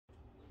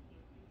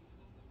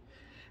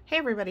Hey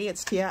everybody,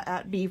 it's Tia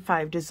at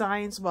B5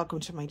 Designs. Welcome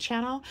to my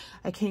channel.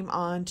 I came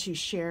on to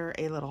share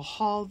a little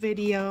haul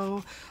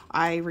video.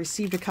 I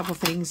received a couple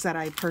things that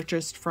I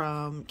purchased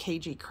from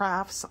KG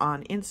Crafts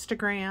on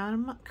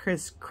Instagram,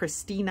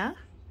 Christina,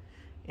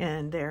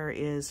 and there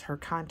is her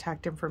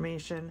contact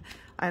information.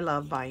 I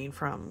love buying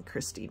from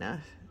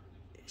Christina.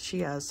 She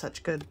has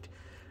such good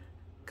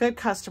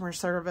customer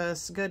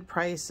service, good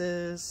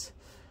prices.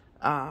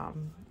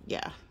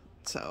 Yeah,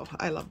 so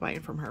I love buying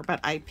from her. But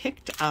I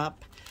picked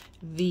up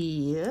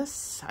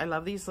these. I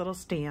love these little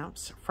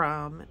stamps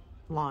from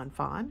Lawn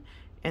Fawn,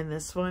 and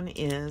this one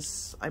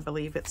is, I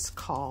believe it's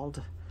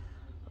called,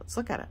 let's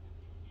look at it,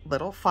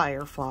 Little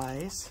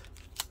Fireflies.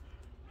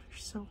 They're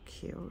so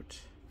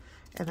cute.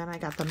 And then I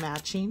got the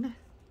matching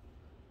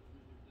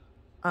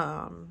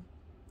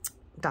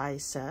die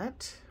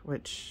set,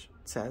 which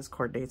says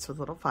coordinates with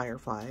little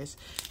fireflies.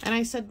 And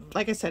I said,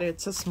 like I said,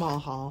 it's a small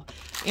haul.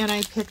 And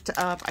I picked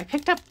up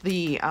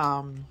the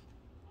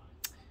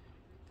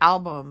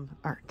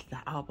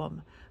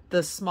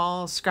the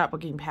small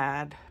scrapbooking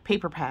pad,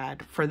 paper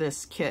pad for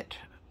this kit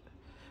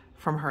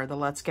from her, the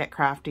Let's Get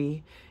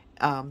Crafty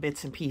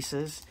bits and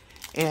pieces.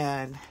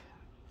 And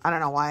I don't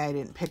know why I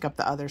didn't pick up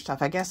the other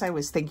stuff. I guess I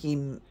was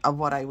thinking of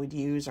what I would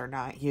use or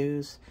not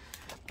use.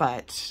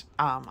 But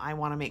I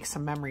want to make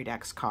some memory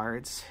decks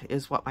cards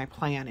is what my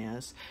plan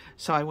is.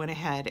 So I went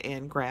ahead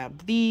and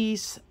grabbed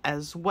these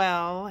as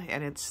well.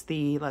 And it's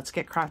the Let's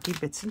Get Crafty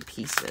bits and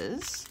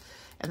pieces.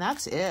 And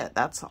that's it.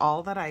 That's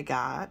all that I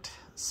got.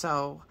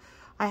 So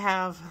I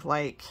have,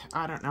 like,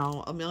 I don't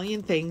know, a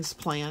million things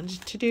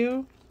planned to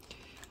do.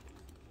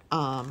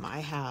 I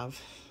have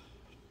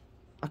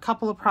a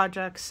couple of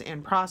projects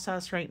in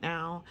process right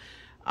now.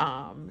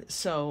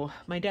 So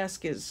my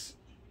desk is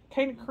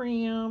kind of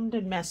crammed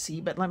and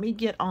messy, but let me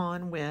get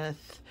on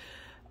with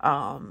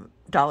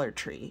Dollar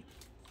Tree.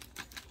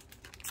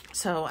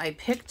 So I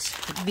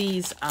picked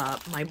these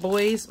up.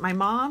 My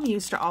mom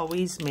used to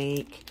always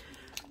make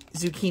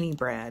zucchini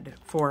bread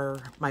for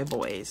my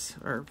boys,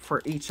 or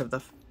for each of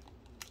the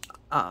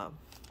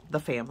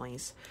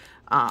families.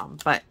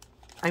 But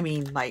I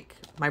mean, like,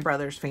 my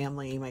brother's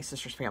family, my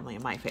sister's family,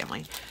 and my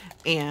family.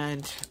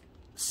 And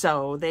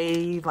so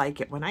they like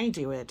it when I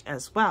do it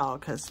as well,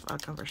 because,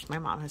 of course, my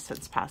mom has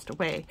since passed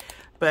away.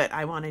 But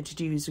I wanted to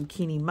do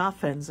zucchini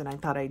muffins, and I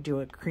thought I'd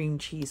do a cream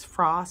cheese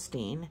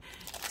frosting.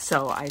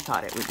 So I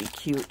thought it would be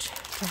cute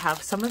to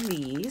have some of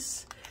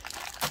these.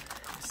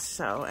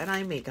 So, and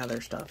I make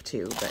other stuff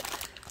too,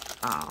 but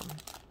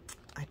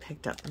I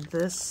picked up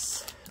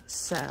this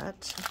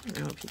set. I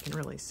don't know if you can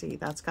really see.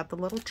 That's got the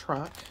little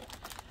truck.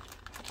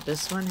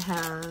 This one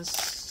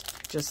has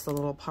just the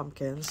little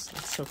pumpkins.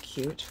 That's so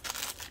cute.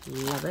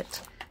 Love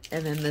it.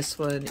 And then this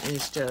one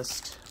is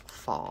just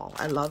fall.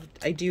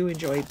 I do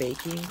enjoy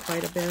baking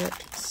quite a bit.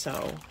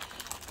 So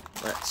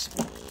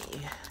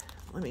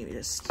let me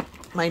just,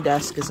 my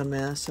desk is a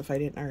mess if I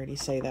didn't already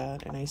say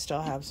that. And I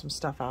still have some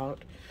stuff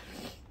out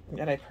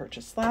that I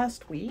purchased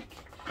last week.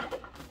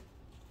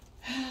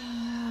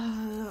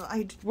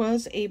 I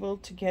was able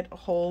to get a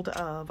hold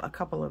of a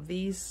couple of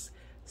these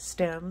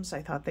stems.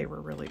 I thought they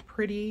were really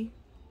pretty.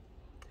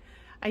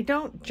 I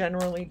don't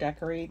generally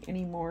decorate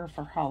anymore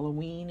for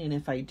Halloween, and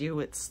if I do,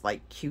 it's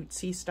like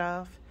cutesy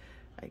stuff.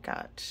 I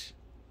got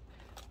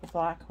the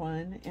black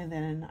one, and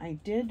then I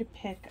did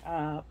pick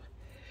up,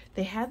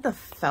 they had the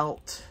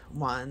felt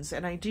ones,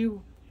 and I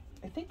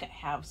think I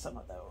have some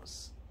of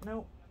those.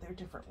 Nope. They're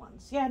different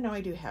ones. Yeah, no,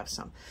 I do have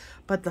some.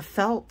 But the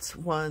felt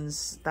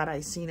ones that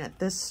I seen at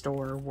this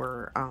store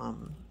were,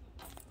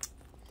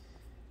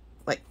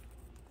 like,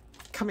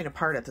 coming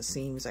apart at the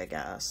seams, I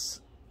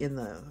guess, in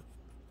the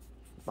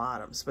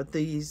bottoms. But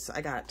these,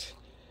 I got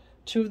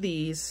 2 of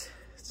these.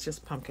 It's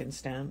just pumpkin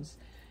stems.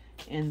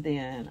 And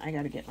then I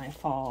got to get my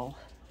fall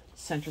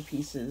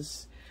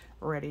centerpieces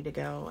ready to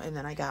go. And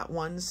then I got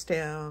 1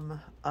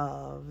 stem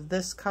of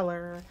this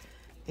color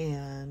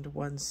and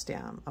 1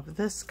 stem of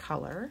this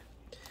color.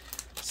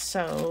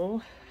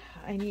 So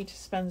I need to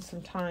spend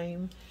some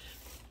time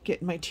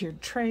getting my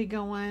tiered tray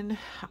going.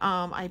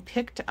 I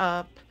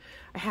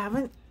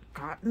haven't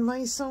gotten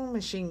my sewing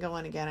machine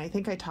going again. I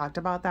think I talked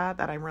about that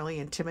I'm really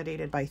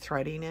intimidated by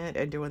threading it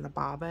and doing the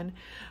bobbin.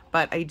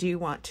 But I do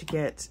want to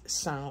get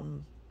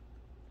some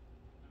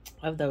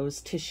of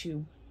those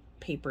tissue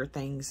paper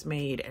things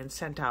made and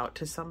sent out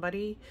to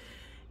somebody.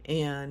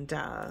 And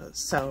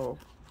so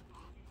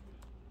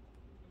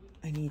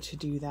I need to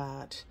do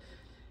that.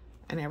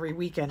 And every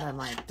weekend I'm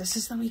like, this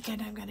is the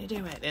weekend I'm going to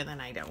do it. And then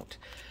I don't.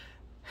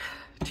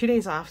 2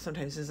 days off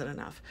sometimes isn't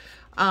enough.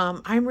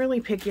 I'm really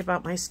picky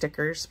about my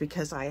stickers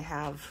because I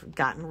have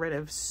gotten rid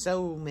of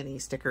so many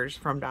stickers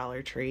from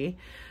Dollar Tree.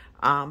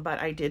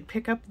 But I did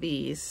pick up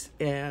these,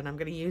 and I'm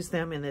going to use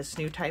them in this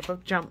new type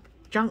of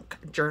junk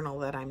journal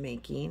that I'm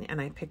making.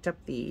 And I picked up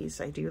these.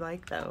 I do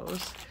like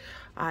those.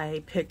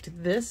 I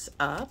picked this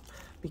up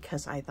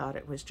because I thought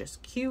it was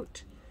just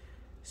cute.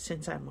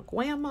 Since I'm a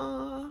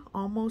grandma,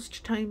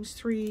 almost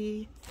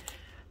 ×3,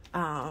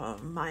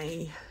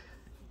 my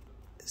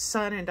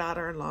son and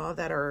daughter-in-law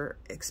that are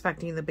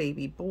expecting the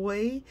baby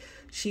boy.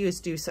 She is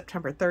due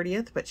September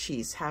 30th, but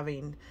she's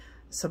having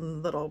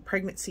some little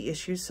pregnancy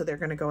issues, so they're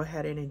going to go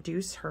ahead and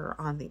induce her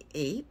on the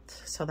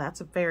 8th. So that's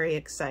very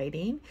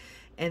exciting.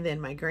 And then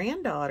my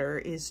granddaughter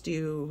is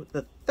due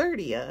the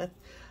 30th,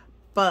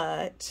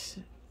 but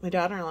my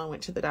daughter-in-law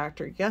went to the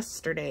doctor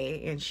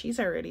yesterday and she's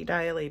already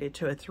dilated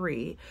to a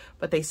 3,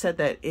 but they said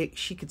that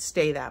she could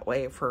stay that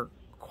way for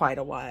quite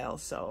a while.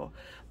 So,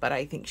 but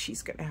I think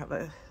she's going to have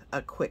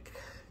a quick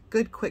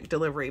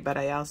delivery, but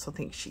I also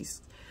think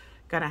she's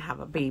gonna have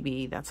a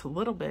baby that's a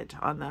little bit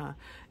on the,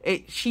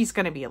 she's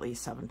gonna be at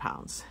least 7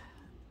 pounds.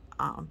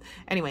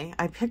 Anyway,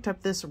 I picked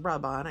up this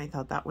rub-on. I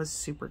thought that was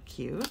super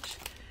cute,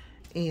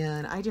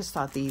 and I just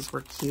thought these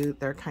were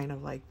cute. They're kind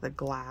of like the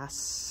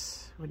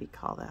glass, what do you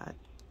call that?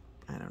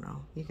 I don't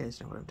know, you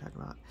guys know what I'm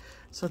talking about.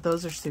 So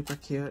those are super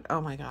cute. Oh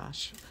my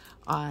gosh,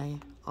 I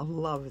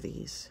love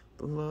these.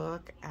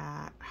 Look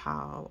at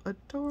how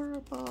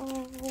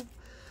adorable.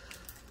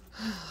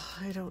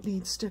 I don't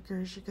need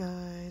stickers, you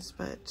guys,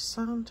 but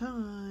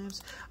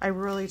sometimes I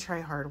really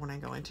try hard when I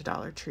go into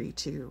Dollar Tree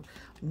to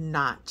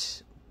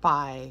not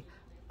buy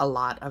a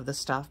lot of the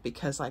stuff,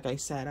 because like I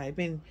said,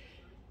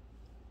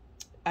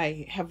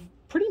 I have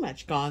pretty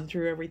much gone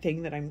through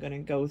everything that I'm going to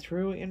go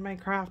through in my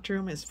craft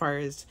room as far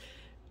as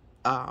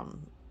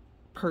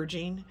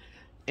purging,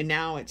 and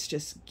now it's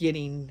just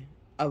getting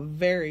a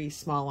very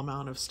small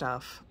amount of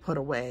stuff put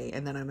away,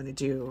 and then I'm going to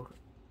do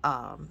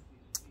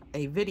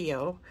a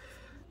video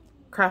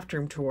craft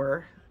room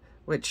tour,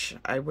 which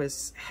I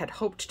had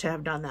hoped to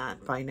have done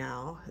that by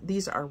now.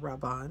 These are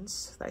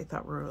rub-ons that I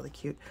thought were really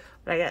cute,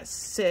 but I got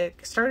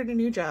sick, started a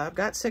new job,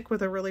 got sick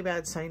with a really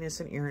bad sinus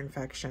and ear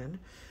infection.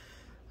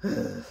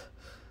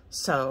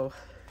 So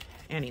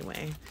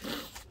anyway,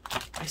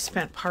 I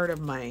spent part of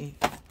my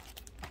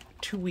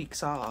 2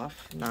 weeks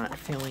off not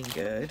feeling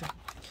good.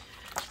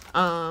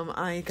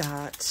 I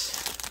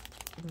got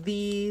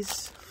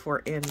these for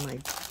in my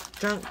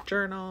junk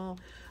journal.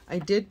 I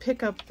did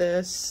pick up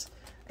this.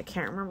 I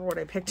can't remember what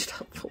I picked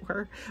it up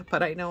for,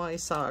 but I know I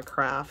saw a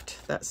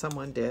craft that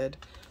someone did,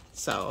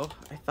 so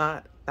I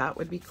thought that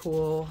would be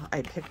cool.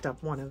 I picked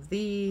up one of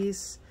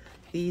these.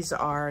 These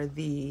are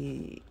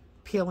the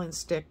peel and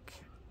stick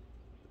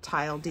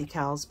tile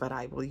decals, but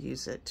I will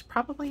use it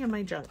probably in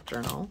my junk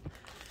journal.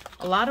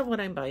 A lot of what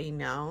I'm buying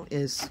now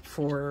is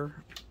for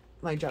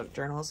my junk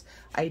journals.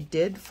 I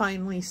did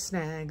finally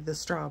snag the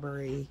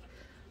strawberry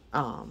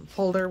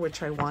folder,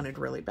 which I wanted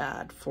really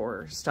bad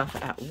for stuff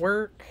at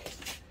work.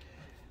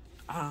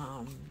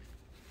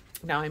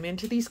 Now I'm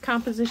into these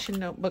composition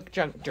notebook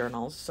junk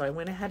journals, so I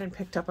went ahead and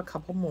picked up a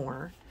couple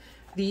more.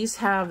 These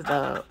have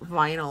the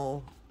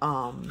vinyl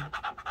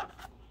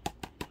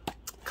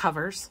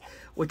covers,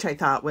 which I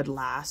thought would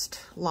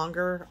last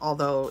longer,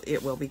 although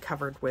it will be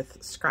covered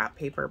with scrap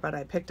paper. But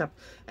I picked up,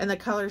 and the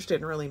colors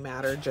didn't really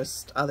matter,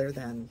 just other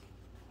than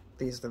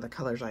these are the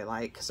colors I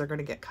like because they're going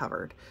to get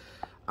covered.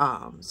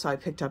 So I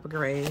picked up a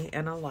gray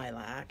and a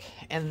lilac.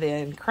 And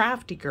then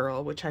Crafty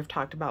Girl, which I've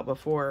talked about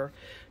before,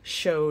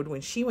 showed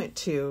when she went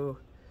to,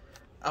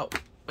 oh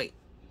wait,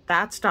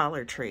 that's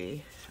Dollar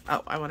Tree.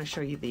 Oh, I want to show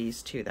you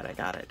these two that I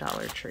got at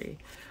Dollar Tree.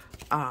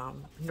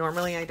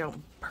 Normally I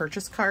don't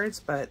purchase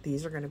cards, but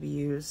these are going to be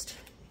used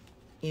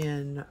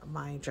in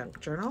my junk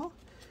journal.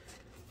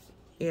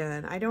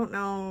 And I don't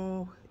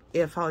know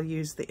if I'll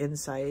use the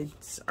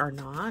insides or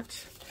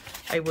not.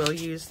 I will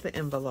use the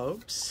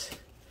envelopes.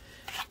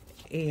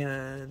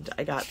 And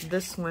I got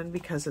this one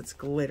because it's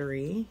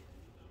glittery.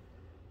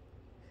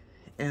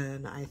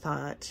 And I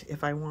thought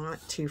if I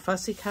want to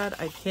fussy cut,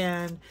 I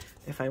can.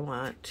 If I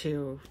want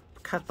to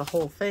cut the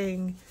whole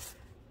thing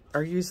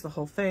or use the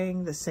whole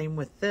thing, the same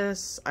with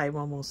this, I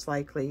will most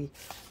likely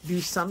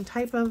do some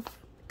type of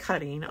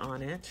cutting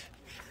on it.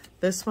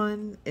 This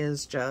one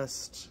is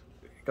just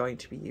going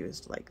to be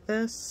used like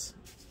this.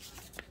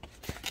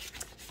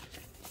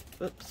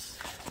 Oops.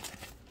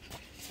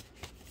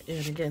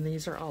 And again,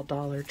 these are all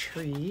Dollar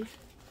Tree.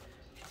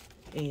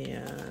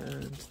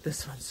 And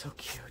this one's so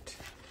cute.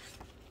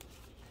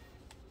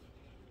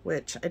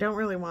 Which I don't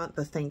really want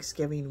the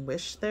Thanksgiving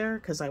wish there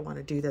because I want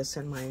to do this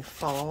in my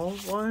fall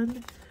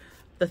one.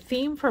 The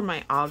theme for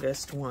my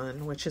August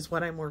one, which is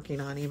what I'm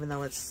working on even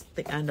though it's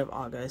the end of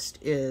August,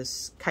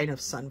 is kind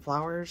of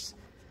sunflowers.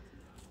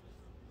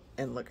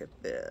 And look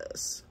at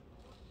this.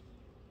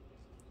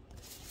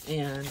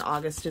 And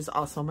August is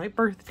also my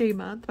birthday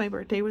month. My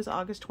birthday was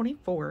August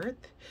 24th.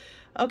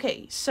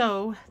 Okay,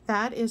 so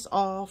that is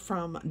all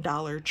from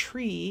Dollar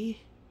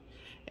Tree.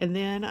 And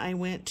then I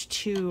went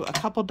to a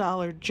couple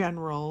Dollar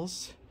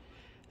Generals.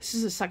 This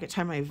is the second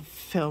time I've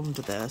filmed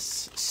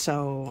this,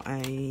 so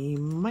I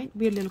might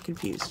be a little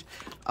confused.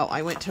 Oh,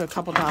 I went to a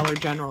couple Dollar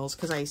Generals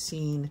because I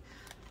seen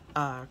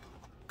a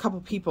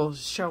couple people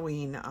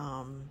showing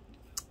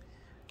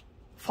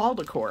fall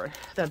decor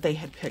that they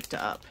had picked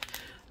up.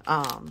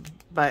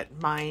 But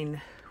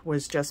mine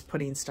was just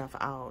putting stuff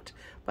out.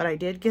 But I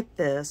did get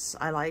this.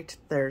 I liked,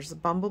 there's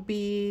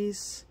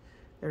bumblebees,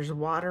 there's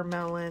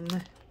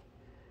watermelon,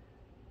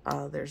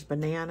 There's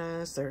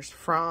bananas, there's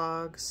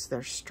frogs,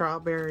 there's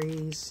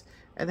strawberries,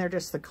 and they're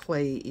just the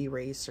clay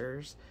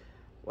erasers.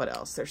 What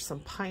else? There's some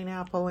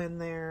pineapple in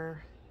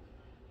there.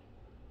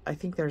 I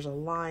think there's a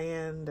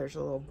lion, there's a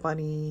little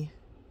bunny.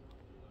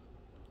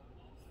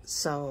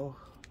 So,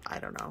 I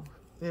don't know.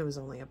 It was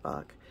only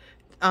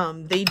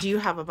 $1. They do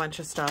have a bunch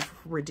of stuff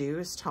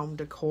reduced, home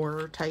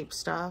decor type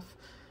stuff.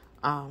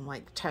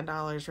 Like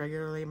 $10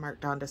 regularly,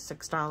 marked down to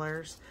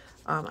 $6.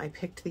 I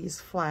picked these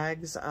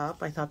flags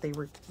up. I thought they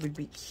would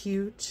be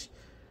cute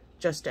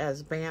just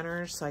as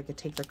banners, so I could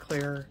take the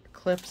clear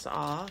clips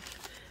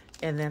off.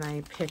 And then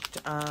I picked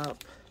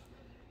up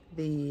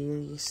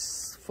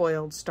these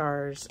foiled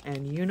stars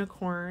and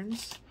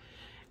unicorns.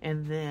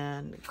 And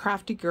then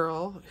Crafty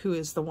Girl, who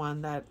is the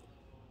one that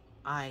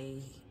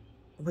I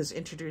was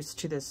introduced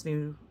to this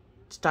new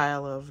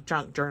style of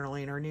junk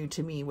journaling, or new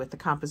to me with the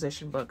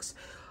composition books,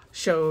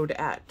 showed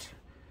at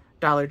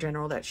Dollar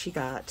General that she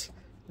got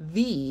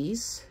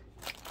these,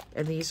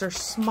 and these are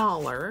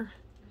smaller.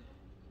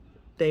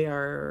 They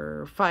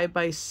are 5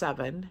 by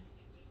 7,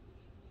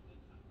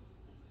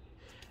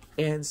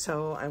 and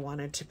so I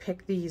wanted to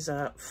pick these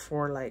up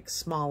for like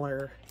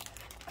smaller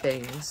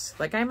things.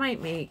 Like I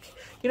might make,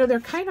 you know, they're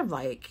kind of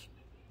like,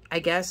 I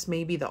guess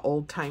maybe the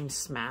old time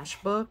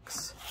Smash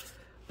books,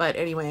 but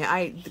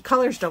anyway, the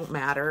colors don't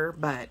matter,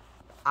 but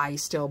I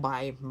still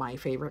buy my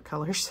favorite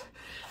colors.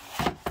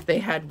 They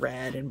had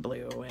red and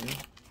blue, and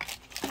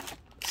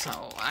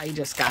so I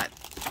just got,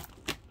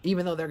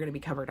 even though they're going to be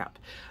covered up.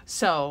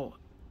 So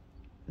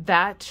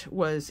that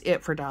was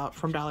it for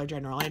from Dollar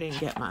General. I didn't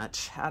get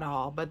much at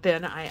all. But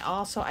then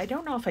I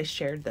don't know if I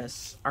shared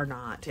this or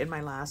not in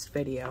my last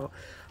video,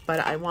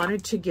 but I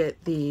wanted to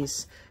get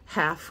these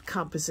half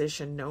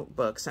composition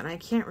notebooks, and I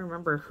can't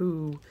remember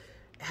who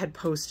had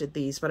posted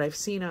these, but I've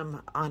seen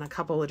them on a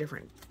couple of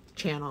different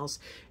channels,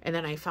 and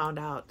then I found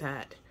out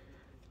that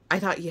I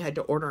thought you had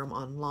to order them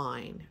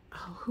online.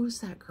 Oh, who's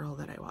that girl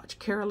that I watch?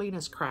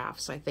 Carolina's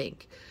Crafts, I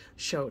think,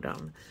 showed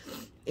them.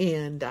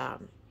 And,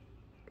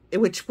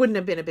 which wouldn't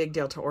have been a big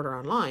deal to order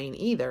online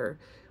either,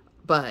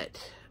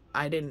 but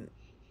I didn't,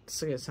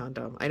 it's going to sound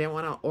dumb. I didn't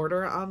want to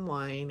order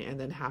online and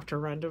then have to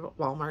run to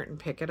Walmart and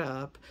pick it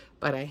up,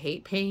 but I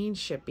hate paying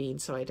shipping,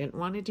 so I didn't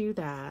want to do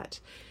that.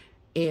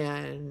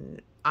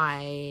 And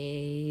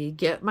I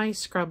get my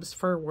scrubs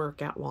for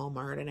work at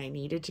Walmart, and I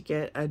needed to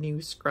get a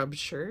new scrub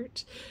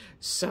shirt.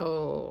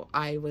 So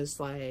I was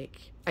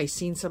like, I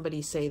seen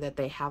somebody say that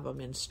they have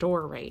them in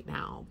store right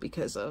now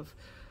because of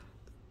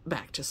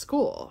back to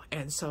school.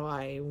 And so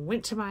I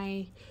went to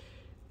my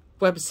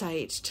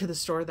website, to the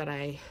store that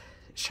I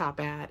shop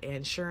at,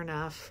 and sure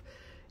enough,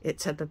 it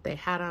said that they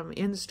had them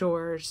in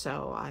store.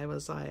 So I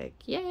was like,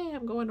 yay,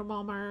 I'm going to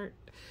Walmart.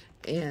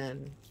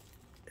 And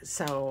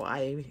so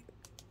I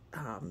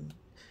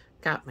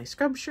got my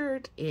scrub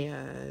shirt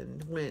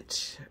and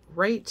went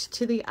right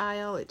to the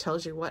aisle. It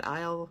tells you what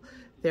aisle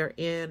they're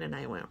in, and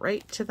I went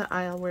right to the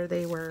aisle where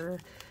they were,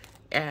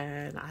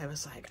 and I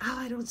was like, oh,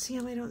 I don't see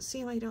them, I don't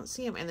see them, I don't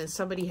see them. And then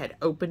somebody had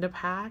opened a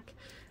pack,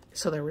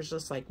 so there was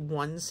just like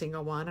one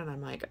single one, and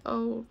I'm like,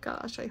 oh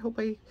gosh, I hope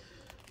I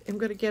am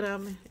gonna get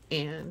them.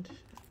 And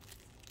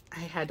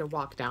I had to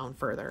walk down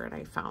further, and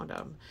I found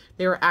them.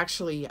 They were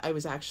actually, I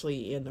was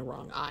actually in the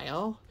wrong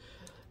aisle,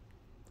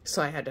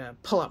 so I had to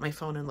pull out my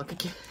phone and look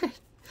again.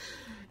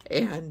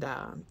 And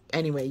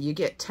anyway, you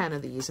get 10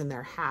 of these, and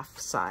they're half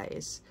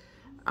size.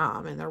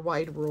 And they're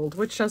wide ruled,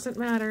 which doesn't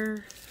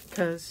matter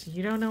because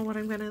you don't know what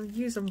I'm going to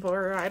use them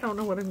for. I don't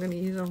know what I'm going to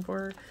use them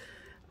for.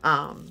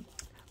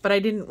 But I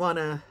didn't want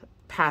to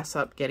pass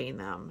up getting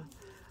them.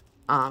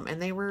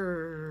 And they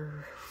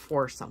were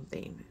 $4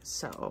 something.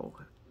 So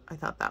I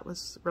thought that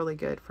was really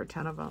good for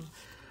 10 of them.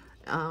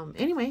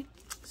 Anyway,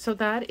 so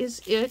that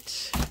is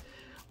it.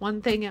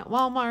 One thing at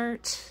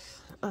Walmart,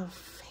 a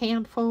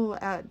handful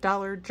at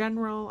Dollar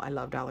General. I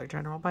love Dollar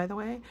General, by the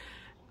way.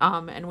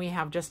 And we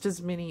have just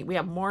as many, we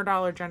have more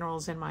Dollar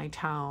Generals in my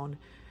town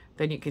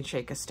than you can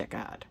shake a stick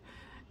at.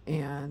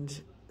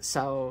 And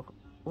so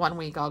one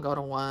week I'll go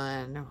to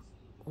one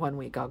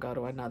week I'll go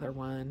to another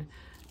one.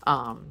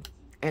 And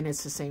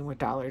it's the same with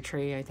Dollar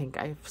Tree. I think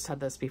I've said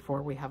this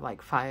before. We have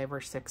like 5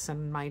 or 6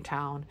 in my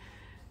town.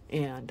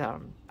 And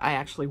I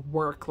actually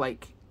work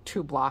like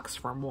 2 blocks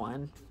from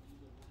one.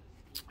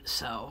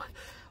 So,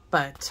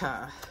 but,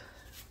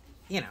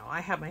 you know,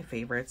 I have my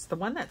favorites. The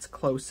one that's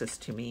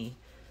closest to me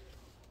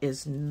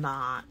is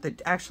not,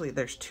 actually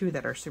there's 2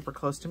 that are super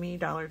close to me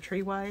Dollar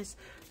Tree wise.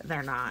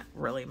 They're not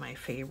really my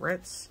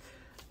favorites,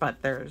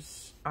 but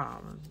there's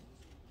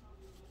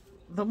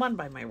the one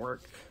by my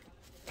work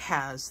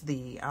has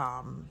the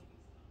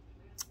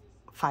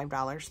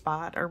 $5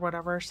 spot or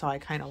whatever, so I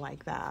kind of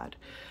like that.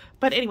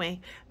 But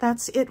anyway,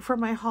 that's it for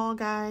my haul,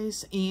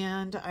 guys,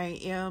 and I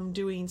am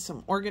doing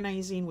some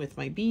organizing with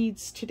my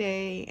beads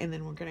today, and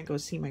then we're gonna go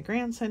see my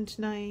grandson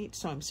tonight,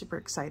 so I'm super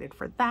excited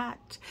for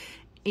that.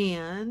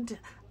 And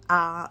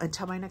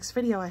until my next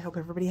video, I hope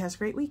everybody has a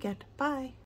great weekend. Bye.